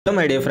Hello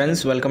my dear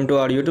friends, welcome to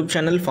our YouTube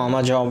channel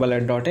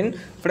pharmajobwallet.in.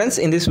 Friends,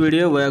 in this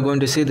video we are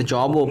going to see the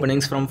job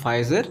openings from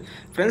Pfizer.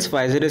 Friends,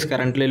 Pfizer is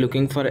currently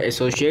looking for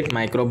associate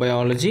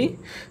microbiology.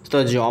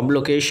 So the job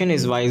location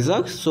is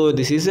Vizag. So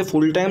this is a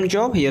full-time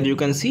job, here you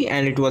can see,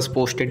 and it was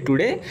posted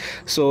today.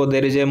 So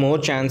there is a more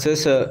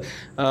chances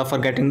for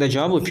getting the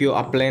job if you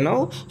apply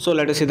now. So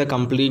let us see the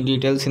complete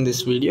details in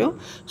this video.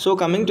 So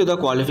coming to the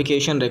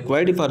qualification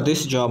required for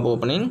this job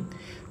opening.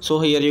 So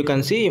here you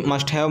can see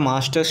must have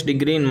master's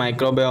degree in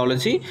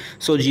microbiology,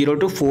 so 0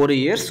 to 4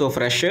 years. So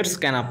freshers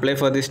can apply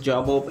for this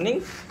job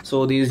opening.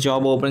 So these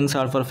job openings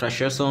are for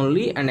freshers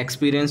only, and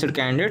experienced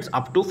candidates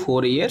up to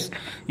 4 years.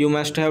 You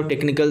must have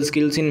technical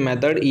skills in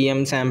method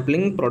EM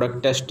sampling,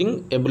 product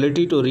testing,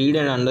 ability to read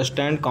and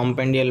understand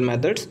compendial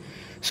methods,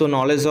 so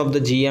knowledge of the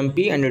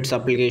GMP and its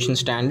application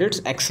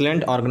standards,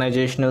 excellent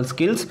organizational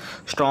skills,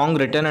 strong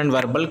written and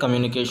verbal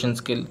communication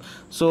skill.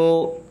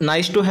 So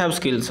nice to have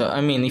skills. I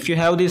mean, if you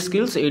have these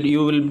skills,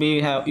 you will be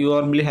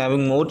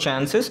having more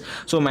chances.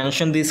 So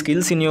mention these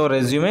skills in your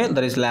resume.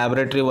 There is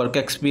laboratory work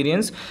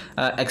experience,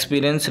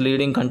 experience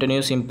leading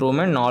continuous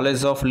improvement,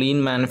 knowledge of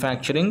lean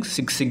manufacturing,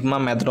 Six Sigma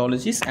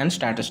methodologies and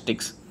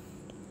statistics.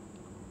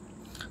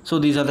 So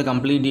these are the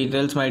complete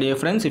details, my dear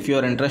friends. If you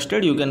are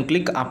interested, you can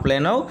click apply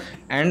now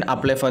and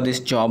apply for this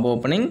job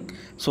opening.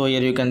 So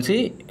here you can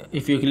see,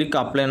 if you click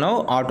apply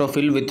now,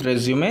 autofill with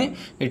resume,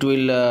 it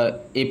will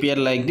appear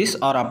like this,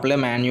 or apply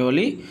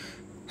manually.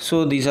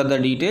 So these are the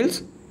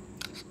details.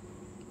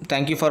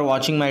 Thank you for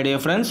watching, my dear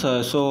friends.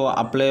 So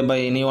apply by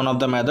any one of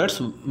the methods,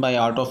 by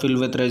autofill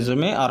with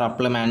resume or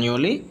apply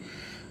manually.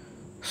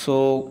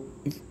 So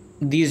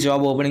these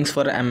job openings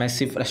for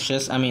MSc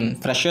freshers,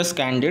 freshers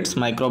candidates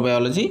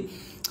microbiology.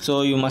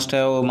 So you must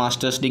have a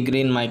master's degree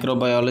in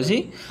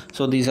microbiology.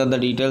 So these are the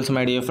details,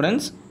 my dear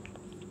friends.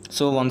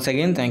 So once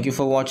again, thank you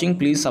for watching.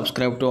 Please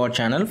subscribe to our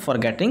channel for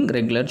getting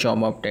regular job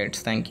updates.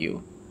 Thank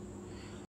you.